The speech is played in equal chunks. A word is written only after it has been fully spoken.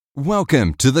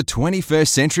Welcome to the 21st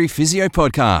Century Physio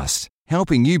Podcast,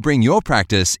 helping you bring your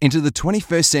practice into the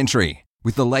 21st century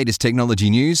with the latest technology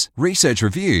news, research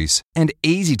reviews, and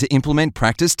easy-to-implement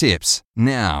practice tips.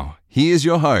 Now, here's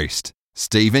your host,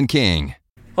 Stephen King.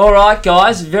 All right,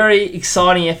 guys, very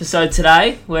exciting episode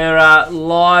today. We're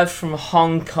live from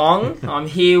Hong Kong. I'm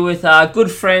here with our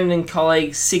good friend and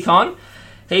colleague, Sik Hon.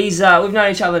 We've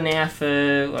known each other now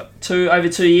for over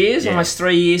 2 years, almost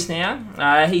 3 years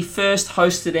now. He first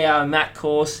hosted our MAT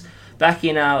course back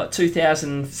in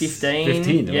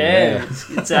 2015.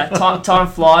 Time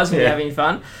flies when you're having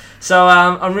fun. So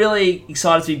I'm really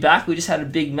excited to be back. We just had a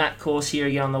big MAT course here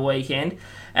again on the weekend.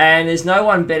 And there's no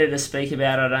one better to speak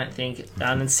about, I don't think,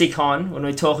 than Sik Hon when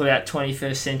we talk about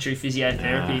 21st century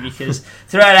physiotherapy, because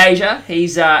throughout Asia,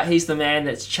 he's the man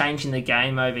that's changing the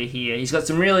game over here. He's got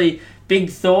some really big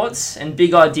thoughts and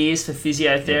big ideas for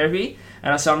physiotherapy,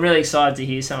 and so I'm really excited to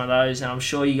hear some of those, and I'm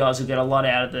sure you guys will get a lot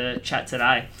out of the chat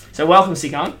today. So welcome,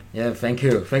 Sik Hon. Yeah, thank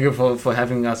you. Thank you for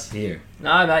having us here.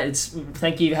 No, mate,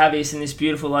 thank you for having us in this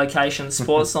beautiful location at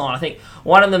Sportsline. I think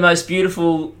one of the most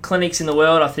beautiful clinics in the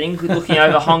world, I think, looking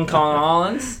over Hong Kong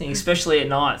Island, especially at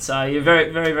night. So you're very,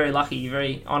 very, very lucky. You're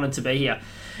very honoured to be here.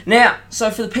 Now, so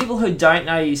for the people who don't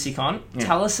know you, Sik Hon,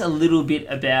 tell us a little bit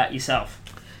about yourself.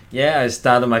 Yeah, I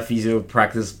started my physio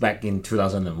practice back in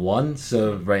 2001.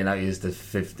 So right now is the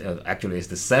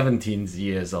 17th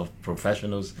years of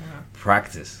professional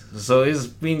practice. So it's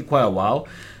been quite a while.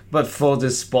 But for the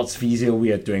sports physio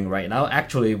we are doing right now,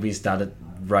 actually we started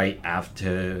right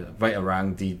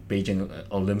around the Beijing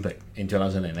Olympic in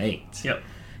 2008. Yep.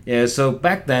 Yeah, so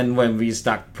back then when we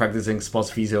start practicing sports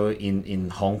physio in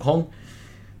Hong Kong,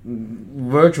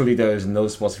 virtually there is no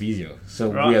sports physio. So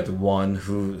we are the one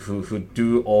who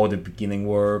do all the beginning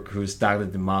work, who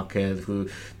started the market, who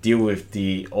deal with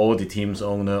all the team's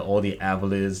owner, all the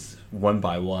athletes one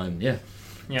by one. Yeah.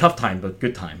 Tough time, but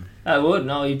good time. I would.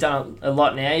 No, you've done a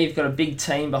lot now. You've got a big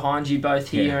team behind you, both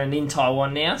here and in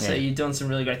Taiwan now. So you're doing some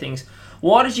really great things.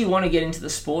 Why did you want to get into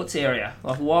the sports area?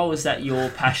 Like, why was that your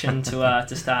passion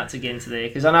to start to get into there?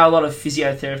 Because I know a lot of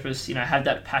physiotherapists, have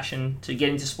that passion to get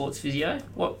into sports physio.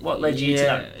 What led you to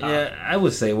that? Yeah, I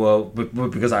would say,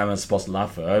 because I'm a sports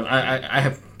lover, I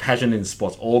have passion in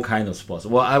sports, all kinds of sports.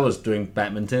 Well, I was doing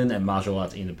badminton and martial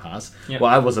arts in the past. Yep.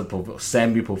 Well, I was a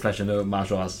semi-professional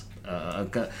martial arts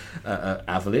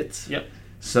athlete. Yep.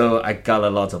 So I got a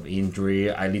lot of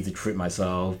injury. I need to treat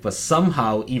myself, but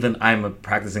somehow, even I'm a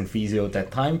practicing physio at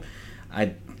that time,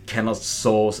 I cannot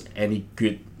source any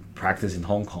good practice in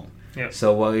Hong Kong. Yep.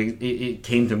 So it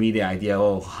came to me the idea,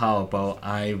 how about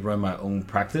I run my own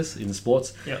practice in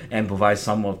sports and provide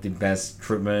some of the best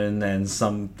treatment and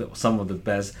some of the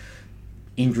best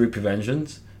injury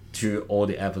preventions to all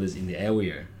the athletes in the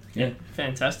area. Yeah,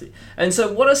 fantastic. And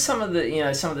so, what are some of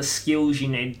the skills you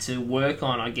need to work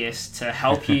on, I guess, to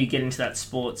help you get into that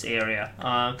sports area?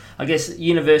 I guess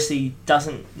university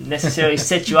doesn't necessarily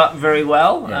set you up very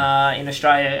well in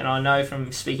Australia, and I know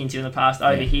from speaking to you in the past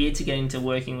over here to get into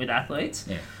working with athletes.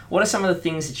 Yeah. What are some of the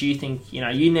things that you think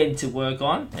you need to work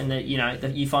on, and that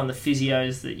that you find the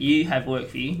physios that you have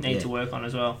worked for you need to work on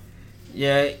as well?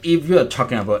 Yeah, if you are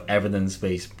talking about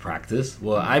evidence-based practice,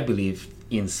 I believe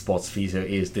in sports physio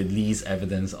is the least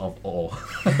evidence of all.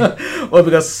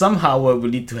 Because somehow we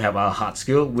need to have our hard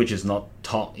skill, which is not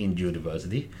taught in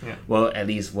university. Yeah. Well, at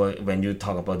least when you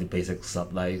talk about the basic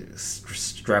stuff like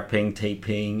strapping,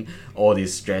 taping, all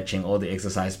this stretching, all the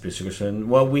exercise prescription,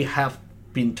 we have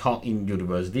been taught in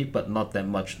university, but not that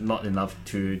much, not enough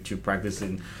to practice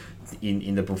in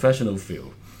the professional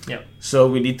field. Yeah. So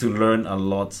we need to learn a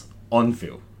lot on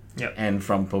field and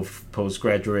from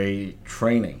postgraduate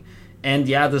training. And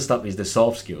the other stuff is the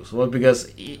soft skills.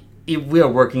 Because if we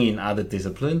are working in other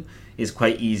discipline, it's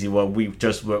quite easy. We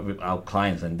just work with our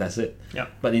clients and that's it. Yeah.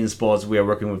 But in sports, we are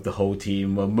working with the whole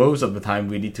team. Most of the time,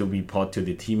 we need to report to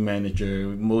the team manager.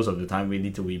 Most of the time, we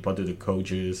need to report to the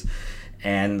coaches.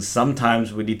 And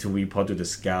sometimes we need to report to the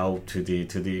scout, to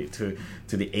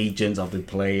the agents of the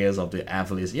players, of the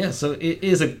athletes. Yeah, so it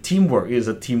is a teamwork. It is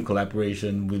a team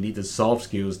collaboration. We need the soft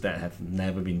skills that have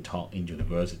never been taught in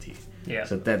university. Yeah.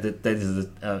 So that is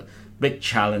a big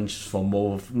challenge for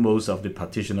most of the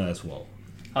practitioners as well.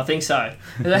 I think so.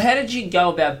 So how did you go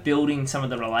about building some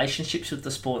of the relationships with the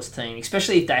sports team,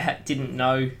 especially if they didn't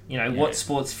know, what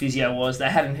sports physio was? They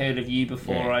hadn't heard of you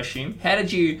before, I assume. How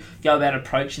did you go about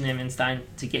approaching them and starting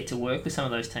to get to work with some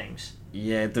of those teams?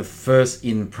 Yeah, the first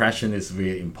impression is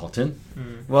really important.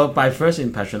 Well, by first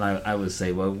impression, I would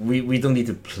say, we don't need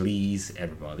to please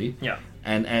everybody. Yeah.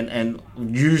 And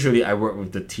usually I work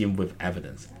with the team with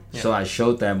evidence. Yeah. So I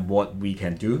show them what we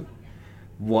can do,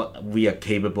 what we are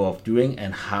capable of doing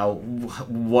and how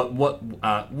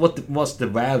what's the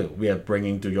value we are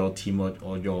bringing to your team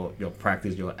or your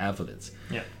practice, your athletes.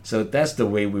 Yeah. So that's the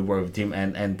way we work with team,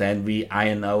 and then we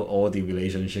iron out all the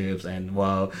relationships, and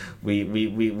we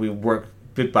work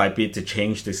bit by bit to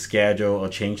change the schedule or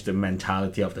change the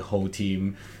mentality of the whole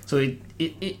team. So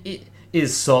it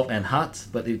is soft and hard,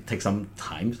 but it takes some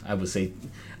time. I would say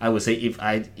if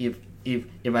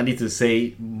I need to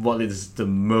say what is the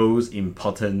most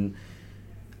important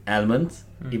element,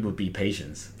 it would be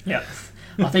patience. Yeah,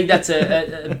 I think that's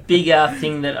a bigger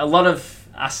thing that a lot of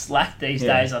us lack these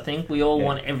days. I think we all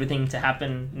want everything to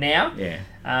happen now.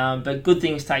 But good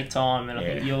things take time, and I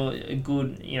think you're a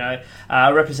good,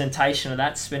 representation of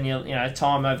that. Spending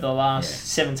time over the last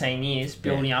 17 years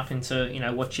building up into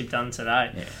what you've done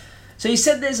today. Yeah. So you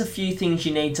said there's a few things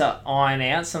you need to iron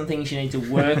out, some things you need to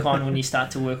work on when you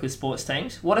start to work with sports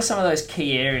teams. What are some of those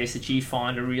key areas that you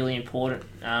find are really important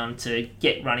to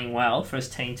get running well for a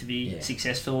team to be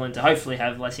successful and to hopefully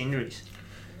have less injuries?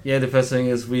 Yeah, the first thing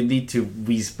is we need to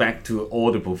respect to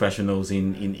all the professionals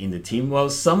in the team.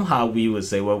 Well, somehow we would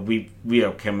say, we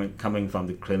are coming from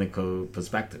the clinical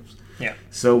perspectives. Yeah.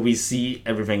 So we see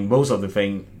everything, most of the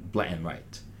thing, black and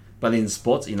white. But in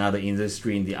sports, in other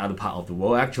industry, in the other part of the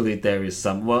world, actually there is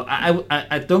some. Well,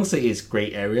 I don't say it's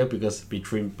gray area, because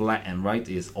between black and white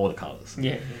is all the colors.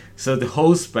 Yeah. So the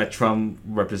whole spectrum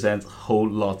represents whole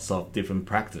lots of different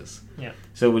practice. Yeah.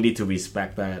 So we need to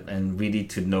respect that, and we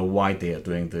need to know why they are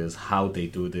doing this, how they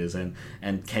do this, and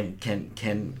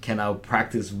can our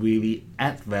practice really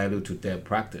add value to their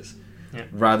practice,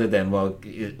 rather than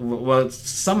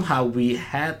somehow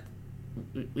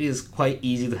it's quite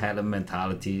easy to have a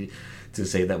mentality to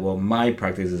say that my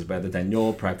practice is better than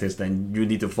your practice, then you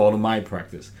need to follow my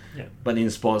practice. Yeah. But in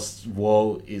sports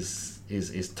world is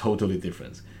totally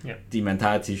different. Yeah. The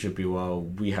mentality should be,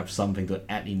 we have something to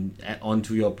add on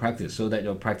to your practice so that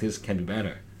your practice can be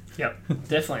better. Yep,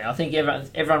 definitely. I think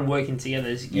everyone working together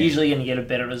is usually going to get a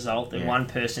better result than one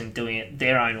person doing it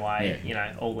their own way,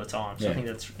 all the time. So I think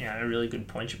that's a really good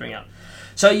point you bring up.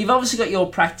 So you've obviously got your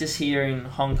practice here in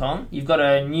Hong Kong. You've got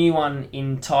a new one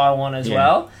in Taiwan as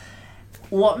well.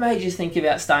 What made you think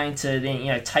about starting to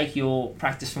then take your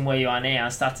practice from where you are now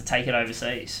and start to take it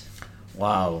overseas?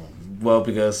 Wow. Well,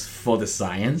 because for the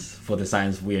science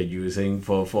we are using,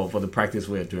 for the practice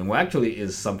we are doing, actually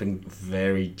is something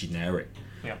very generic.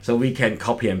 Yeah. So we can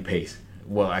copy and paste.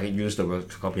 Well, I can use the word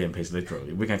copy and paste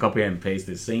literally. We can copy and paste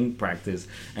the same practice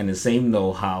and the same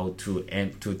know-how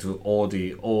to all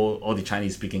the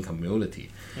Chinese speaking community.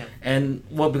 Yeah. And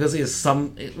because it's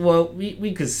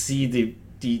we could see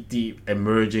the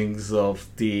emergence of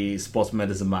the sports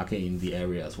medicine market in the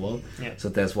area as well. Yeah. So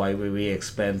that's why we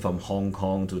expand from Hong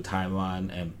Kong to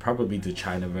Taiwan and probably to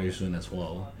China very soon as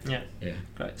well. Yeah. Yeah.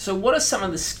 Great. So what are some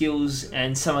of the skills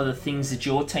and some of the things that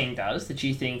your team does that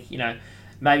you think,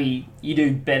 maybe you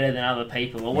do better than other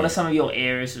people? Or what are some of your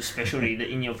areas of specialty that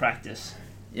in your practice?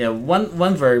 Yeah,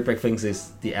 one very big thing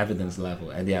is the evidence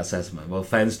level and the assessment. Well,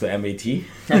 thanks to MAT,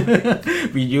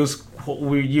 we use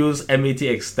MAT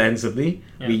extensively.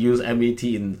 Yeah. We use MAT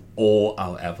in all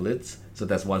our athletes. So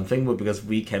that's one thing, because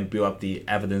we can build up the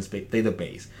evidence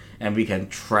database, and we can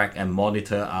track and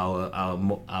monitor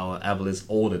our athletes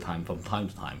all the time, from time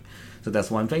to time. So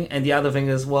that's one thing. And the other thing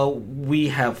is, we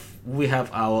have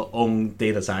our own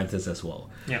data scientists as well.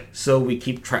 Yeah. So we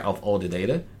keep track of all the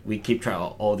data. We keep track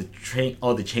of all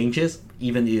the changes,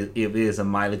 even if it is a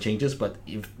minor changes. But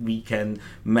if we can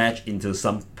match into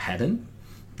some pattern,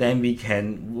 then we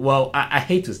can. I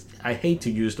hate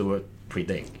to use the word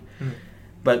predict,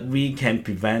 but we can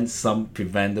prevent some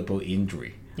preventable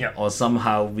injury. Yeah. Or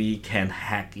somehow we can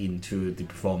hack into the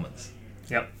performance.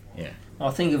 Yep. Yeah. I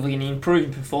think if we can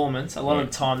improve performance, a lot of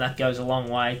the time that goes a long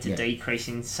way to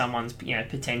decreasing someone's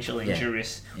potential injury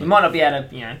risk. We might not be able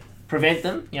to prevent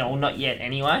them, or not yet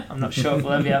anyway. I'm not sure if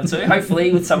we'll ever be able to.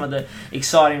 Hopefully with some of the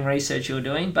exciting research you're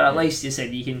doing, but at least you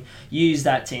said you can use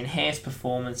that to enhance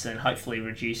performance and hopefully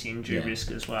reduce injury risk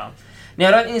as well. Now,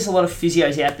 I don't think there's a lot of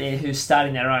physios out there who's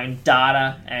starting their own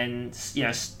data and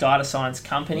data science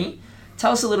company.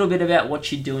 Tell us a little bit about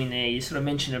what you're doing there. You sort of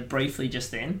mentioned it briefly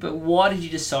just then, but why did you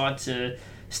decide to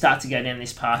start to go down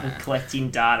this path of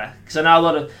collecting data? Because I know a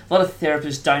lot of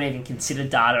therapists don't even consider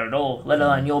data at all, let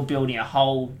alone you're building a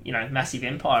whole massive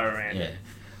empire around it.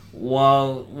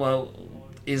 Well,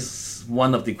 it's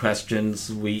one of the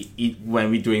questions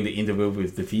when we're doing the interview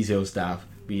with the physio staff.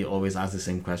 We always ask the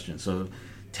same question. So,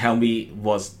 tell me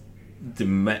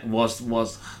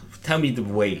tell me the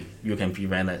way you can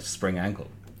prevent a sprained ankle.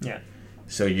 Yeah.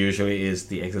 So usually is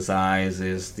the exercise,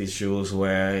 is the shoes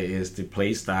wear, is the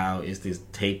play style, is the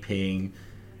taping.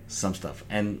 some stuff.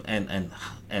 And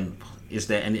is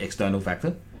there any external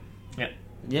factor? Yeah.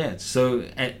 Yeah. So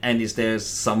and is there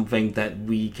something that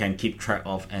we can keep track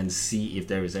of and see if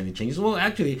there is any changes? Well,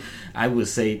 actually, I would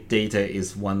say data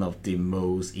is one of the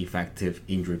most effective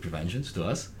injury preventions to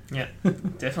us. Yeah,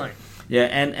 definitely. Yeah,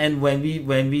 and when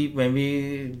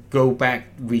we go back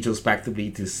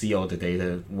retrospectively to see all the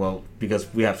data, well,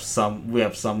 because we have some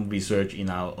research in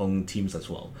our own teams as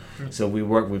well. So we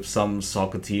work with some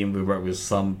soccer team, we work with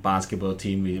some basketball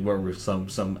team, we work with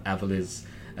some athletes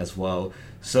as well.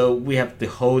 So we have the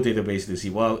whole database to see,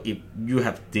 well, if you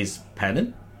have this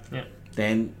pattern,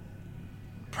 then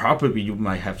probably you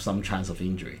might have some chance of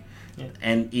injury. Yeah.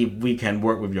 And if we can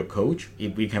work with your coach,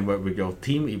 if we can work with your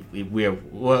team, if we are,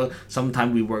 well,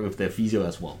 sometimes we work with the physio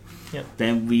as well. Yeah.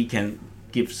 Then we can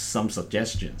give some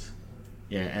suggestions.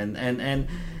 Yeah, and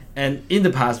in the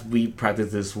past we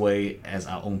practiced this way as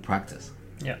our own practice.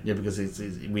 Yeah. Yeah, because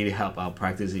it really helped our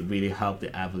practice. It really helped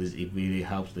the athletes. It really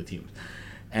helps the teams.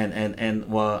 And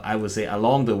well, I would say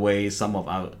along the way, some of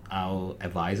our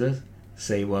advisors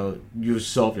say, well, you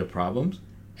solve your problems,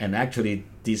 and actually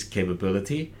this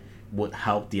capability would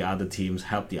help the other teams,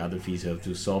 help the other physios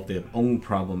to solve their own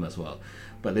problem as well.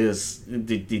 But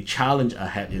the challenge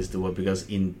ahead is because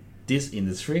in this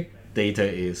industry, data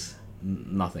is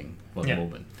nothing for the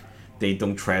moment. They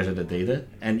don't treasure the data,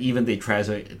 and even they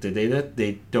treasure the data,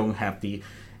 they don't have the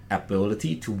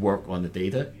ability to work on the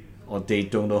data, or they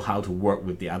don't know how to work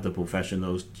with the other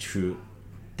professionals to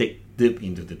dig deep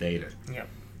into the data. Yeah.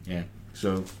 Yeah.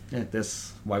 So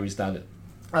that's why we started.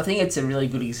 I think it's a really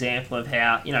good example of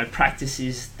how, practice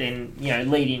is then,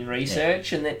 leading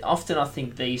research. And that often I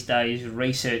think these days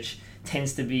research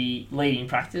tends to be leading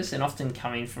practice, and often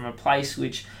coming from a place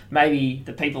which maybe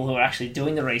the people who are actually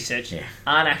doing the research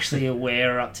aren't actually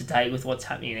aware or up to date with what's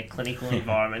happening in a clinical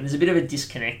environment. There's a bit of a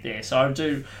disconnect there. So I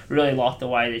do really like the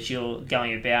way that you're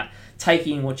going about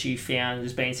taking what you found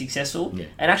as being successful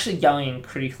and actually going and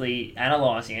critically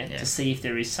analysing it to see if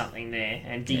there is something there,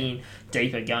 and digging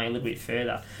deeper, going a little bit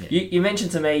further. You mentioned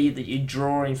to me that you're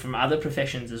drawing from other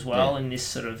professions as well in this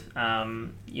sort of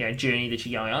journey that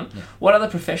you're going on. What other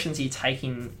professions are you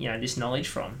taking this knowledge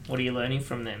from? What are you learning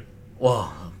from them?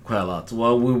 Well, quite a lot.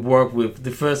 Well, we work with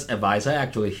the first advisor.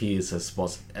 Actually, he is a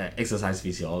sports exercise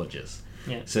physiologist.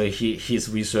 Yeah. So his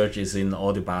research is in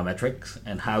all the biometrics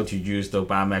and how to use the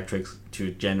biometrics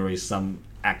to generate some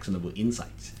actionable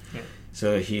insights. Yeah.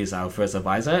 So he is our first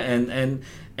advisor, and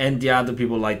the other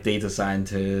people like data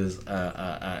scientists,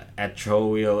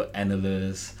 actuarial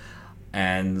analysts,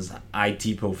 and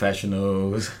IT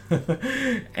professionals.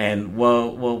 And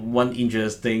one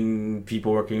interesting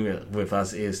people working with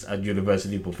us is a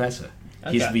university professor.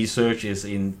 Okay. His research is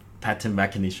in pattern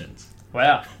mechanisms.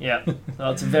 Wow, yeah.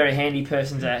 Well, it's a very handy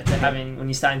person to have in when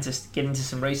you're starting to get into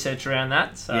some research around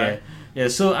that. So. Yeah.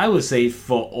 So I would say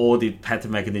for all the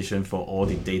pattern mechanism, for all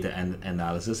the data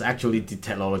analysis, actually the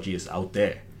technology is out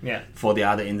there. Yeah. For the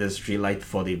other industry, like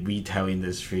for the retail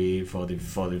industry, for the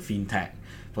fintech,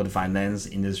 for the finance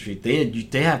industry,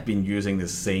 they have been using the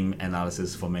same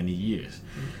analysis for many years.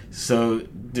 So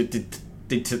the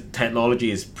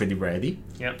technology is pretty ready.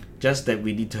 Yeah. Just that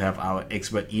we need to have our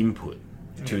expert input.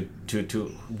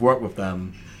 To work with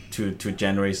them to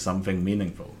generate something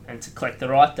meaningful and to collect the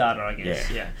right data, I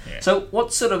guess. Yeah. So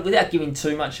what sort of, without giving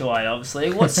too much away,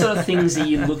 obviously, what sort of things are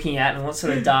you looking at, and what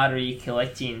sort of data are you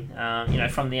collecting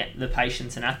from the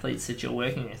patients and athletes that you're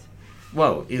working with?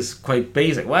 Well, it's quite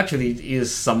basic. Well, actually, it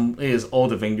is all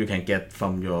the things you can get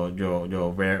from your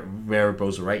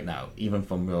wearables right now, even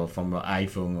from your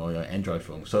iPhone or your Android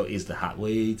phone. So it's the heart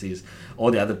rate, is all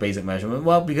the other basic measurement.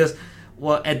 Well, because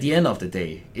at the end of the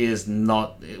day,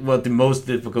 the most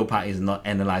difficult part is not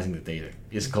analyzing the data.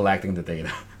 It's collecting the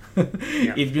data.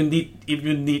 If you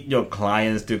need your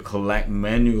clients to collect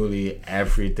manually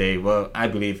every day, well, I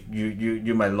believe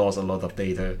you might lose a lot of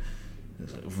data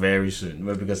very soon,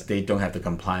 because they don't have the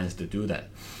compliance to do that.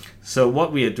 So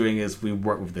what we are doing is we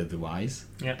work with the device,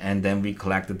 and then we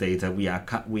collect the data. We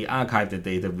archive the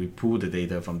data. We pull the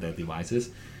data from their devices,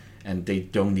 and they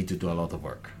don't need to do a lot of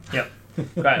work. Yep.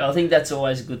 Great. I think that's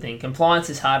always a good thing. Compliance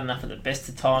is hard enough at the best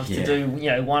of times to do,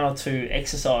 one or two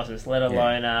exercises, let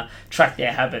alone track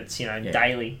their habits,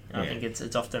 daily. I think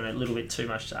it's often a little bit too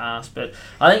much to ask. But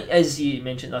I think, as you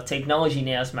mentioned, technology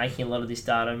now is making a lot of this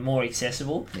data more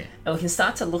accessible, and we can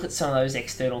start to look at some of those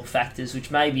external factors,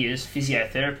 which maybe as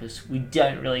physiotherapists we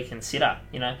don't really consider.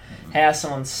 How's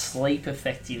someone's sleep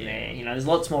affecting there? There's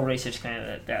lots more research going on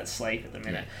about sleep at the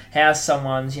minute. How's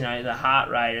someone's, the heart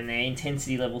rate and their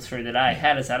intensity level through the day?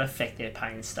 How does that affect their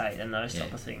pain state and those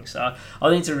type of things? So I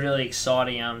think it's a really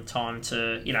exciting time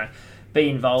to, be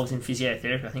involved in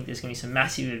physiotherapy. I think there's going to be some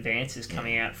massive advances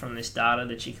coming out from this data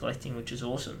that you're collecting, which is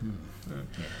awesome.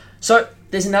 Yeah. So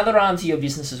there's another arm to your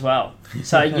business as well.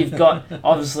 So you've got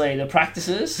obviously the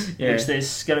practices, which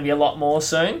there's going to be a lot more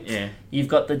soon. Yeah. You've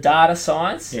got the data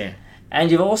science. Yeah. And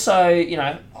you've also,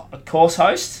 a course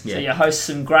host. So you host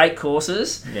some great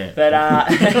courses. Yeah.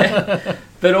 But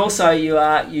but also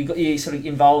you sort of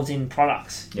involved in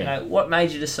products. Yeah. What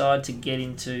made you decide to get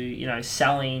into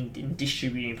selling and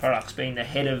distributing products, being the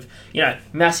head of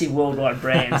massive worldwide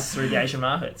brands through the Asian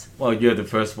markets? Well, you're the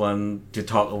first one to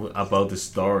talk about the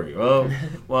story.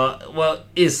 Well,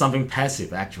 it's something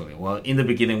passive actually. Well, in the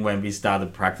beginning when we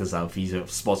started practice our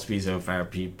sports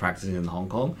physiotherapy practice in Hong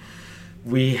Kong,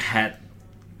 we had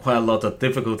quite a lot of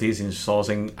difficulties in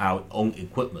sourcing our own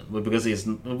equipment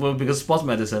because sports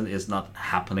medicine is not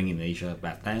happening in Asia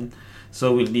back then.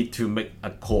 So we need to make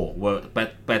a call. Well,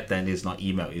 back then it's not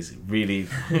email. It's really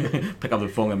pick up the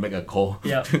phone and make a call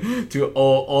to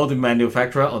all the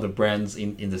manufacturer or the brands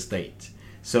in the States.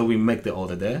 So we make the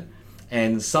order there.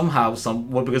 And somehow,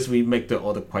 because we make the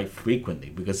order quite frequently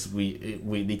because we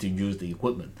need to use the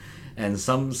equipment. And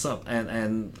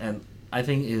and I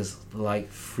think it's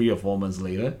like 3 or 4 months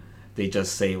later, they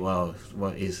just say, well,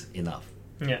 it's enough.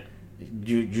 Yeah.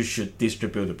 You should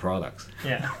distribute the products.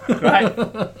 Yeah, right.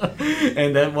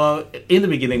 And then, well, in the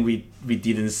beginning, we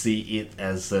didn't see it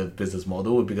as a business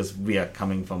model because we are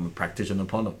coming from a practitioner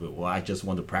point of view. Well, I just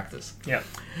want to practice. Yeah.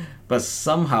 But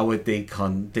somehow they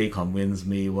convinced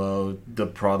me, well, the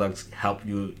products help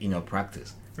you in your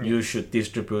practice. You should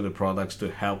distribute the products to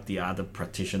help the other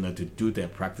practitioner to do their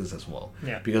practice as well.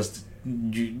 Yeah. Because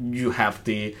you have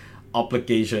the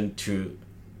obligation to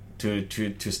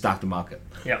start the market.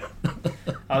 Yeah.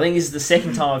 I think this is the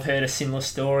second time I've heard a similar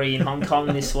story in Hong Kong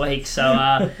this week. So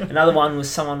another one was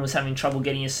someone was having trouble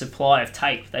getting a supply of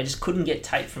tape. They just couldn't get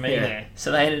tape from anywhere.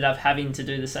 So they ended up having to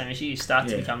do the same as you, start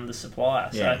to become the supplier.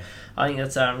 So I think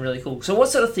that's really cool. So what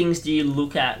sort of things do you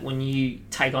look at when you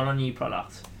take on a new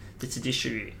product to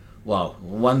distribute? Well,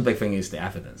 one big thing is the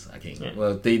evidence, I think. Yeah.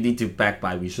 Well, they need to back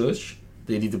by research.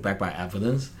 They need to back by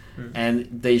evidence. And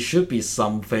they should be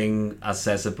something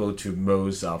accessible to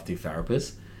most of the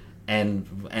therapists. And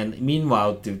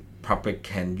meanwhile, the public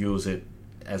can use it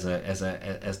as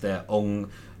their own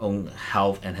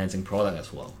health enhancing product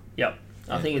as well. Yep.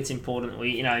 I think it's important that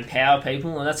we empower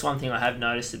people, and that's one thing I have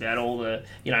noticed about all the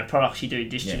products you do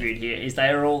distribute here is they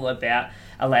are all about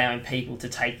allowing people to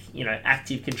take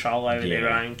active control over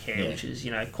their own care, which is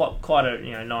quite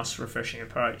a nice refreshing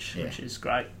approach, which is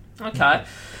great. Okay,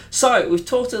 so we've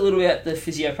talked a little bit about the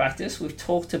physio practice. We've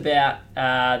talked about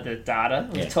the data.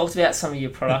 We've talked about some of your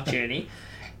product journey.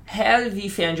 How have you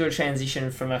found your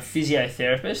transition from a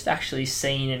physiotherapist actually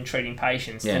seeing and treating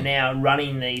patients to now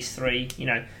running these 3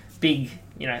 big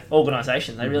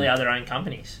organisations? They really are their own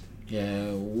companies.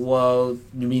 Yeah, well,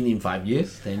 you mean in 5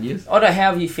 years, 10 years? I don't know,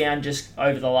 how have you found just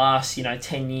over the last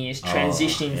 10 years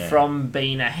transitioning from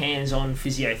being a hands-on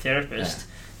physiotherapist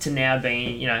to now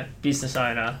being business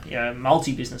owner,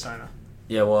 multi-business owner?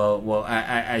 Yeah, well,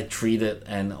 I tweeted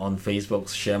and on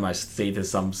Facebook share my status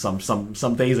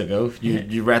some days ago.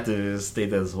 You read the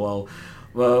status as well.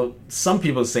 Well, some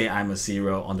people say I'm a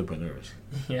serial entrepreneur.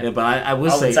 But I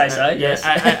would say so. Yes.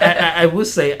 I would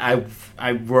say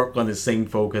I work on the same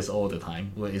focus all the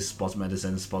time, which is sports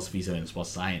medicine, sports physio, and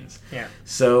sports science. Yeah.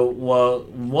 So, well,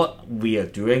 what we are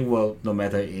doing, no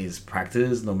matter it's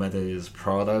practice, no matter it's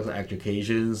product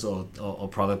educations or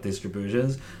product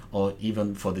distributions, or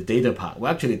even for the data part,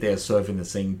 actually they are serving the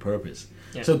same purpose.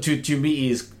 Yeah. So to me,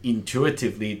 is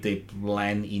intuitively they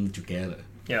blend in together.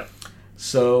 Yeah.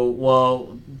 So,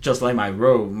 well, just like my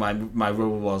role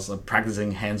was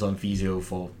practicing hands-on physio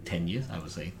for 10 years, I would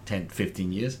say, 10,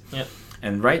 15 years. Yeah.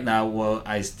 And right now, well,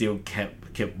 I still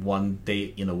keep 1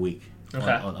 day in a week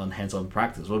on hands-on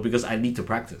practice. Well, because I need to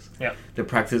practice. Yeah. The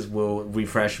practice will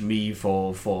refresh me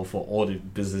for all the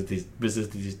business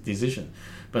decision.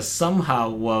 But somehow,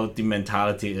 well, the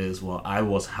mentality is, well, I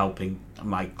was helping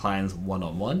my clients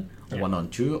one-on-one, or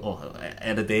one-on-two, or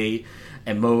at a day.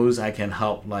 At most, I can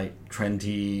help like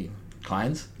 20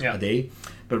 clients a day.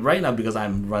 But right now, because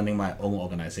I'm running my own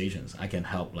organizations, I can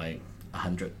help like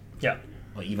 100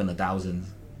 or even 1,000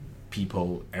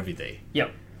 people every day.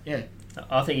 Yep. Yeah.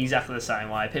 I think exactly the same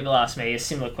way. People ask me a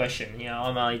similar question.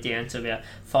 I'm only down to about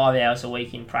 5 hours a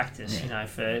week in practice.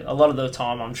 For a lot of the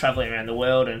time I'm traveling around the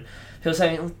world, and people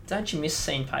say, don't you miss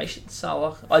seeing patients?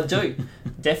 So I do,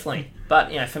 definitely.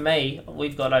 But for me,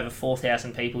 we've got over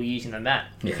 4,000 people using the mat.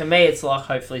 Yeah. For me, it's like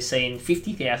hopefully seeing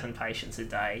 50,000 patients a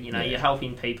day. You're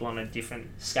helping people on a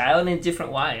different scale and in a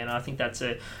different way, and I think that's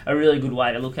a really good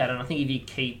way to look at it. And I think if you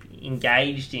keep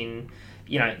engaged in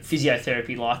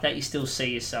physiotherapy like that, you still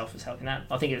see yourself as helping that.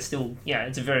 I think it's still,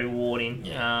 it's a very rewarding,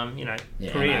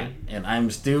 career. And I'm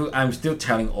still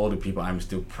telling all the people I'm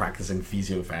still practicing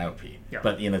physiotherapy,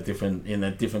 but in a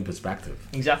different perspective.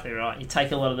 Exactly right. You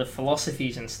take a lot of the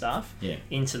philosophies and stuff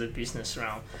into the business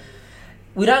realm.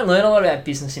 We don't learn a lot about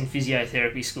business in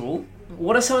physiotherapy school.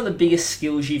 What are some of the biggest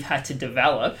skills you've had to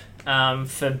develop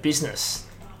for business?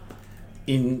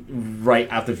 Right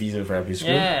after physiotherapy school?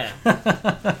 Yeah.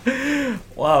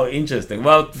 Wow, interesting.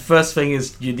 Well, the first thing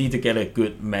is you need to get a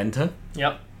good mentor.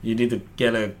 Yep. You need to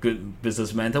get a good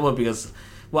business mentor. Well, because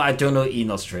I don't know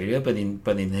in Australia, but in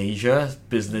Asia,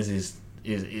 business is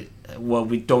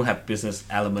we don't have business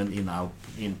element in our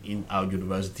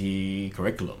university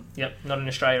curriculum. Yep, not in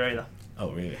Australia either.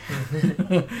 Oh, really?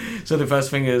 So the first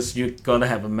thing is you gotta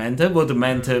have a mentor. Well, the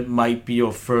mentor might be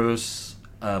your first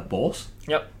boss.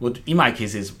 Yep. Well, in my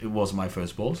case, it was my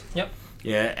first boss. Yep.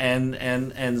 Yeah,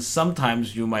 and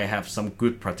sometimes you might have some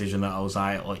good practitioner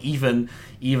outside, or even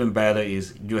better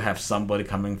is you have somebody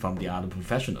coming from the other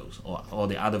professionals or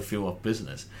the other field of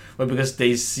business. But because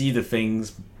they see the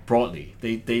things broadly,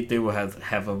 they will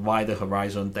have a wider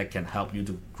horizon that can help you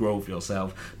to grow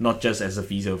yourself, not just as a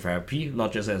physiotherapy,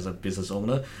 not just as a business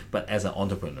owner, but as an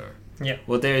entrepreneur. Yeah.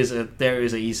 Well, there is an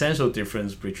essential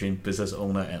difference between business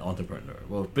owner and entrepreneur.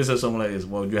 Well, business owner is,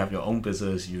 you have your own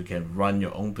business, you can run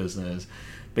your own business.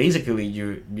 Basically,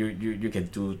 you can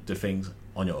do the things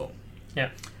on your own. Yeah.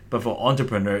 But for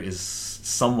entrepreneur is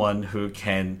someone who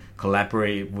can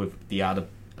collaborate with the other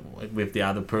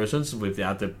persons, with the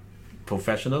other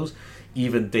professionals.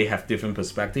 Even they have different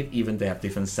perspective, even they have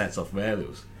different sets of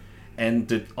values. And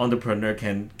the entrepreneur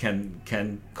can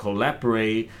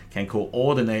collaborate, can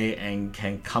coordinate, and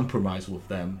can compromise with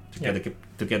them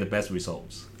to get the best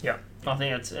results. Yeah, I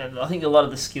think a lot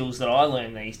of the skills that I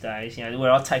learn these days,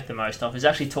 where I take the most off is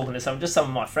actually talking to some of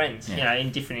my friends,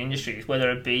 in different industries,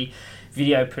 whether it be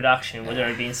video production, whether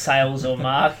it be in sales or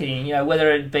marketing,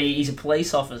 whether it be he's a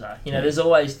police officer. There's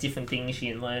always different things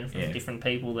you can learn from different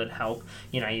people that help,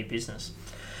 your business.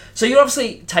 So you're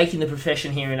obviously taking the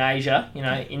profession here in Asia,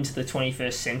 into the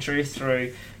 21st century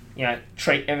through,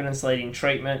 evidence-leading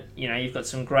treatment. You've got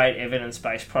some great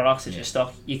evidence-based products as your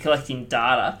stock. You're collecting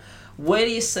data. Where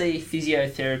do you see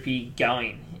physiotherapy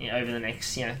going over the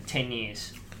next, 10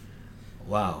 years?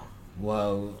 Wow.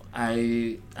 Well,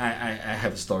 I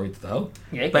have a story to tell.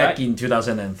 Yeah, Back great. in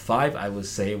 2005, I would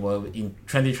say, in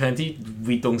 2020,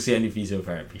 we don't see any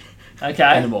physiotherapy. Okay.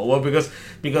 Anymore. Well,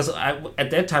 because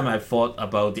at that time I thought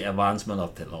about the advancement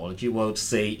of technology. Well,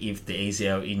 say if the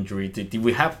ACL injury,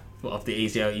 we have of the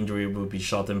ACL injury will be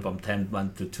shortened from 10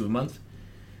 months to 2 months.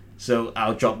 So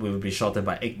our job will be shortened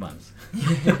by 8 months.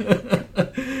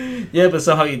 Yeah, but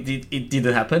somehow it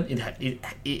didn't happen. It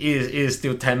is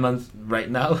still 10 months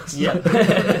right now. Yeah.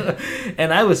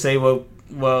 And I would say, well,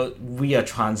 we are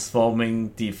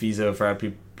transforming the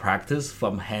physiotherapy practice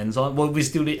from hands-on. Well, we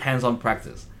still need hands-on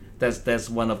practice. That's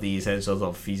one of the essentials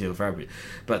of physiotherapy,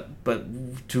 but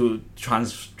to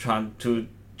transform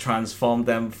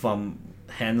them from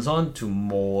hands-on to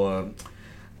more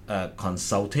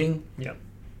consulting,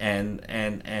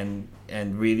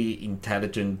 and really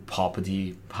intelligent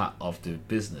property part of the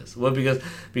business. Well, because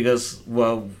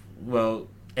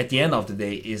at the end of the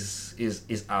day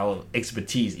is our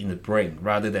expertise in the brain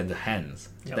rather than the hands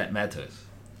that matters.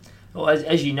 Well,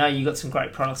 as you know, you've got some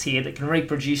great products here that can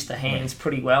reproduce the hands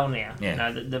pretty well now.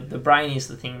 Yeah. The brain is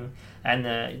the thing, and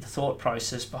the thought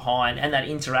process behind, and that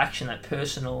interaction, that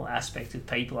personal aspect with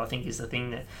people, I think is the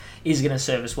thing that is going to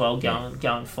serve us well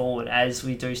going forward as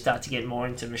we do start to get more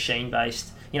into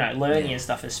machine-based, learning and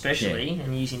stuff especially,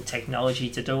 and using technology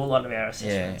to do a lot of our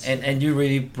assessments. Yeah, and you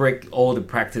really break all the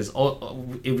practice.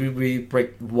 If we really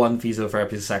break one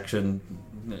physiotherapy section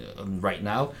right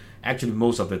now, actually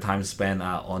most of the time spent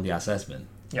are on the assessment.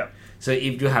 Yeah. So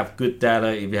if you have good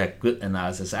data, if you have good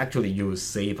analysis, actually you will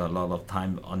save a lot of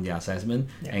time on the assessment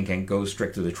and can go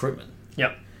straight to the treatment.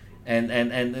 Yep.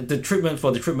 And the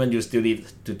treatment you still need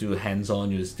to do hands-on,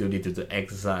 you still need to do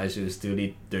exercise, you still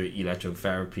need the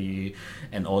electrotherapy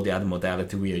and all the other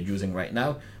modality we are using right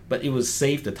now. But it will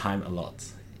save the time a lot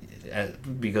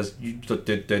because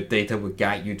the data will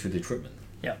guide you to the treatment.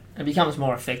 Yeah, it becomes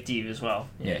more effective as well.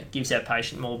 Yeah. Gives our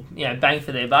patient more bang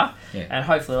for their buck, and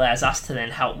hopefully allows us to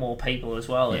then help more people as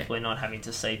well if we're not having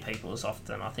to see people as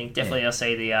often. I think definitely I'll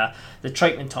see the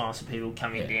treatment times for people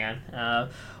coming down.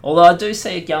 Although I do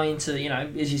see it going into,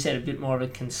 as you said, a bit more of a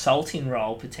consulting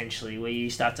role potentially, where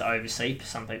you start to oversee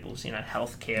some people's,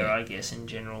 healthcare, I guess, in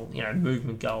general,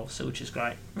 movement goals, so which is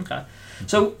great. Okay.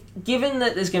 So given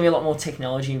that there's going to be a lot more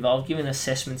technology involved, given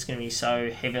assessment's going to be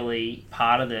so heavily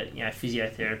part of the,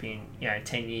 physiotherapy in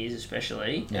 10 years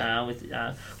especially.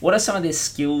 What are some of the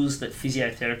skills that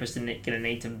physiotherapists are going to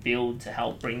need to build to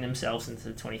help bring themselves into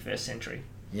the 21st century?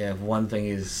 Yeah, one thing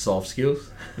is soft skills.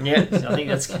 Yeah, so I think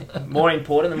that's more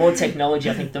important. The more technology,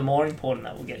 I think the more important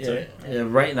that we'll get to. Yeah,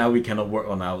 right now we cannot work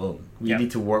on our own. We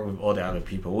need to work with all the other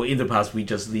people. Well, in the past, we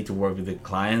just need to work with the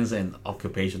clients and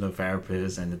occupational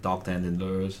therapists and the doctor and the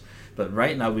nurse. But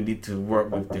right now, we need to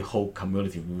work with the whole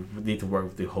community. We need to work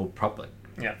with the whole public.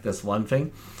 Yeah, that's one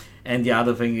thing. And the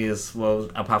other thing is, well,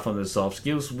 apart from the soft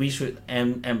skills, we should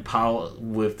empower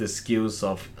with the skills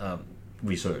of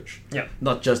research. Yeah.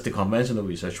 Not just the conventional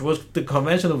research. Well, the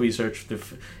conventional research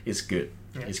is good.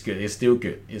 Yeah. It's good. It's still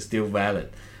good. It's still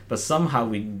valid. But somehow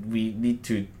we need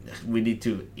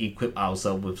to equip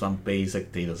ourselves with some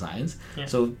basic data science. Yeah.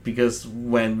 So because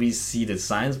when we see the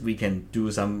science, we can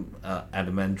do some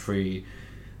elementary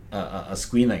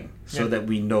screening so that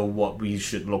we know what we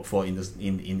should look for in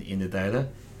the data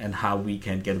and how we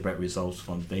can get better results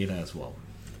from data as well.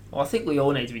 Well, I think we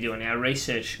all need to be doing our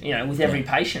research, with every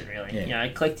patient, really. Yeah.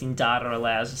 Collecting data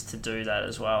allows us to do that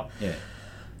as well. Yeah.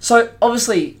 So,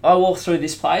 obviously, I walk through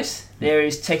this place. There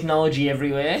is technology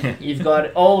everywhere. You've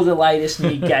got all the latest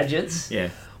new gadgets. Yeah.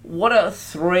 What are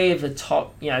 3 of the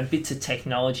top, bits of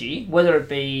technology, whether it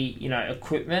be,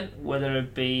 equipment, whether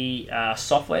it be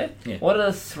software? Yeah. What are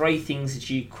the 3 things that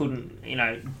you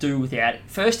couldn't, do without it?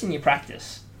 First, in your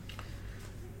practice.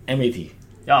 MAT.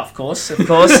 Oh, of course,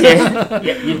 yeah.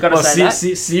 You've got to say that.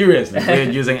 Seriously,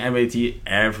 we're using MAT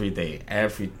every day,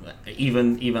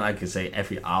 even I could say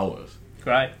every hour.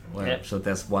 Great. Well, yep. So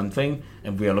that's one thing,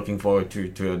 and we are looking forward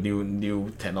to a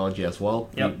new technology as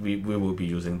well. Yep. We will be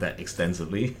using that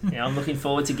extensively. Yeah, I'm looking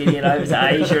forward to getting it over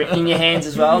to Asia in your hands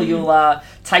as well. You'll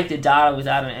take the data with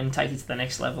that and take it to the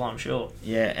next level, I'm sure.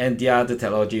 Yeah, and the other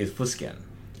technology is foot scan.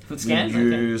 We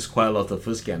use quite a lot of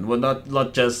foot scan. Well,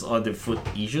 not just on the foot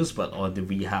issues, but on the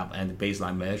rehab and the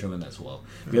baseline measurement as well.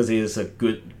 Because it is a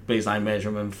good baseline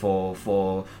measurement for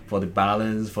the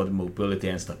balance, for the mobility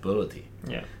and stability.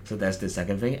 Yeah. So that's the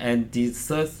second thing. And the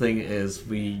third thing is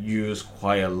we use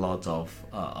quite a lot of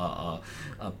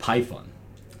Python.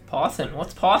 Python?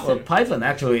 What's Python? Well, Python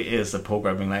actually is a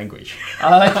programming language.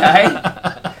 Oh, okay.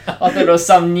 I thought it was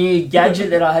some new gadget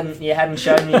that you hadn't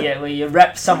shown me yet, where you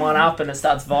wrap someone up and it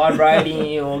starts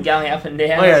vibrating or going up and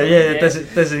down. Oh yeah.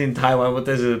 That's in Taiwan. But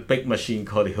there's a big machine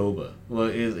called the Hilbert. Well,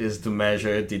 it is to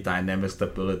measure the dynamic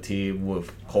stability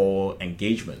with core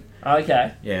engagement.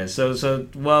 Okay. Yeah. So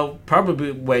well,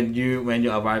 probably when you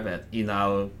arrive in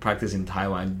our practice in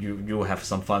Taiwan, you will have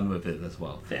some fun with it as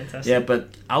well. Fantastic. Yeah, but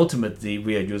ultimately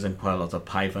we are using quite a lot of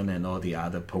Python and all the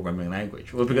other programming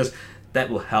language. Well, because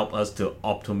that will help us to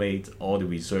automate all the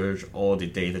research, all the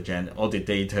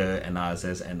data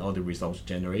analysis, and all the results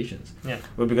generations. Yeah.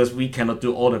 Well, because we cannot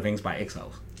do all the things by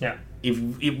Excel. Yeah. If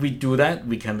we do that,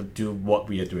 we cannot do what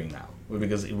we are doing now. Well,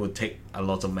 because it will take a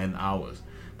lot of man hours.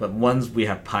 But once we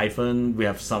have Python, we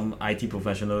have some IT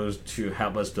professionals to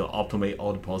help us to automate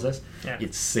all the process. Yeah.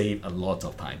 It saves a lot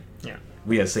of time. Yeah.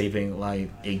 We are saving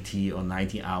like 80 or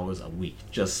 90 hours a week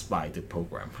just by the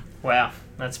program. Wow,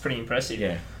 that's pretty impressive.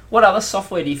 Yeah. What other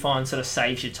software do you find sort of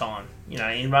saves your time?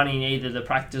 In running either the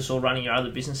practice or running your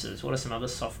other businesses. What are some other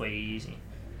software you're using?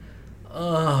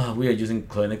 We are using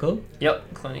Clinical.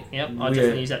 Yep, Clinic. Yep, I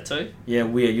definitely use that too. Yeah,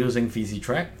 we are using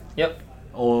PhysiTrack. Yep.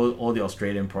 All the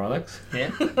Australian products.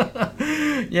 Yeah.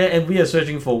 Yeah, and we are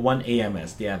searching for one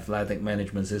AMS, the Athletic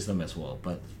Management System as well,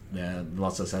 but not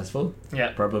successful.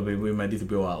 Yeah. Probably we might need to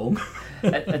build our own.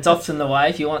 It's often the way.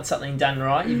 If you want something done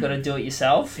right, you've got to do it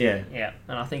yourself. Yeah. Yeah,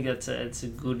 and I think it's a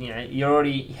good, you're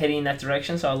already heading in that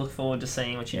direction, so I look forward to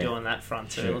seeing what you do on that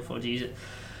front too. Sure. I look forward to use it.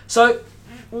 So,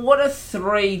 what are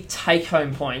 3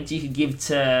 take-home points you could give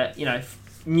to,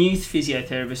 new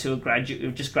physiotherapists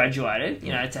who've just graduated,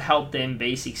 to help them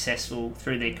be successful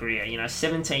through their career?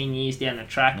 17 years down the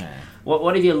track. Yeah.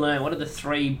 What have you learned? What are the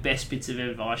 3 best bits of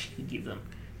advice you could give them?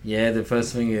 Yeah, the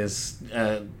first thing is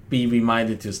be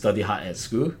reminded to study hard at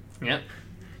school. Yeah.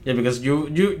 Yeah, because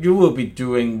you will be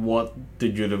doing what the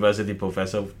university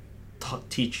professor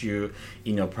teach you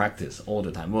in your practice all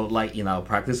the time. Well, like in our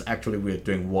practice, actually we are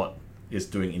doing what is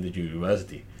doing in the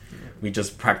university. We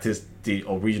just practice the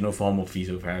original form of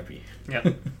physiotherapy.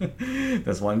 Yeah.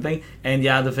 That's one thing. And the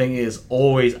other thing is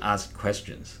always ask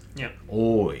questions. Yeah.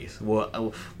 Always.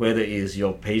 Well, whether it is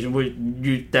your patient,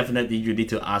 you need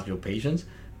to ask your patients,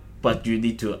 but you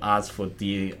need to ask for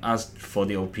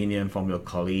the opinion from your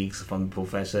colleagues, from the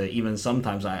professor. Even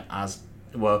sometimes I ask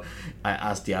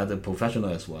the other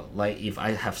professional as well. Like if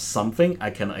I have something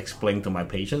I cannot explain to my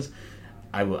patients,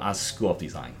 I will ask School of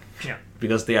Design. Yeah.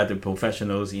 Because they are the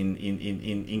professionals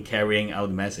in carrying out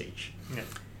the message. Yeah.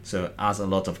 So ask a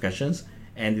lot of questions.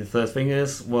 And the third thing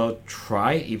is, well,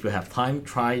 if you have time,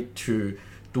 try to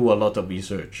do a lot of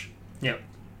research. Yeah.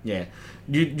 Yeah.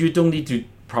 You don't need to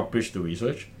publish the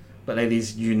research, but at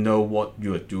least you know what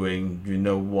you are doing, you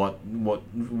know what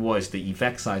is the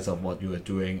effect size of what you are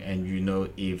doing, and you know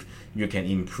if you can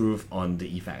improve on the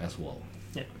effect as well.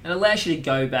 Yeah. It allows you to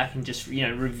go back and just,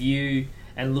 review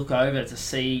and look over to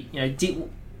see,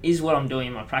 is what I'm doing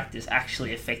in my practice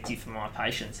actually effective for my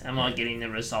patients? Am I getting the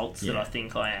results that I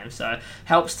think I am? So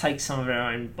helps take some of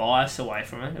our own bias away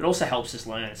from it. It also helps us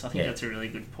learn. So I think that's a really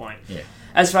good point. Yeah.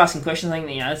 As for asking questions, I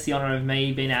think it's the honour of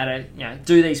me being able to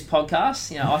do these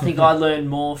podcasts. I think I learn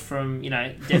more from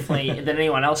definitely than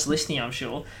anyone else listening. I'm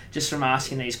sure just from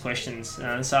asking these questions.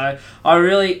 So I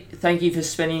really thank you for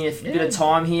spending a bit of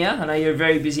time here. I know you're a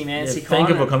very busy man, Sik Hon. Thank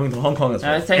you for coming to Hong Kong as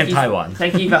well, and Taiwan.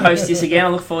 Thank you for hosting us again. I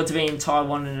look forward to being in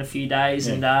Taiwan in a few days,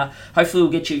 and hopefully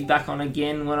we'll get you back on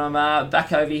again when I'm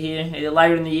back over here, either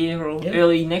later in the year or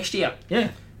early next year. Yeah.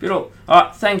 Beautiful. All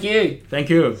right, thank you. Thank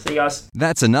you. See you guys.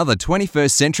 That's another 21st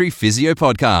Century Physio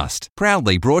podcast,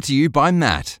 proudly brought to you by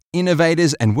Matt,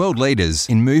 innovators and world leaders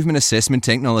in movement assessment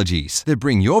technologies that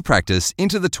bring your practice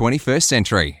into the 21st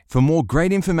century. For more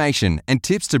great information and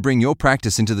tips to bring your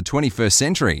practice into the 21st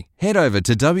century, head over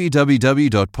to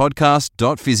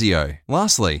www.podcast.physio.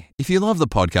 Lastly, if you love the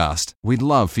podcast, we'd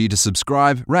love for you to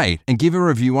subscribe, rate, and give a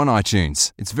review on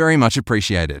iTunes. It's very much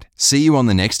appreciated. See you on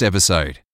the next episode.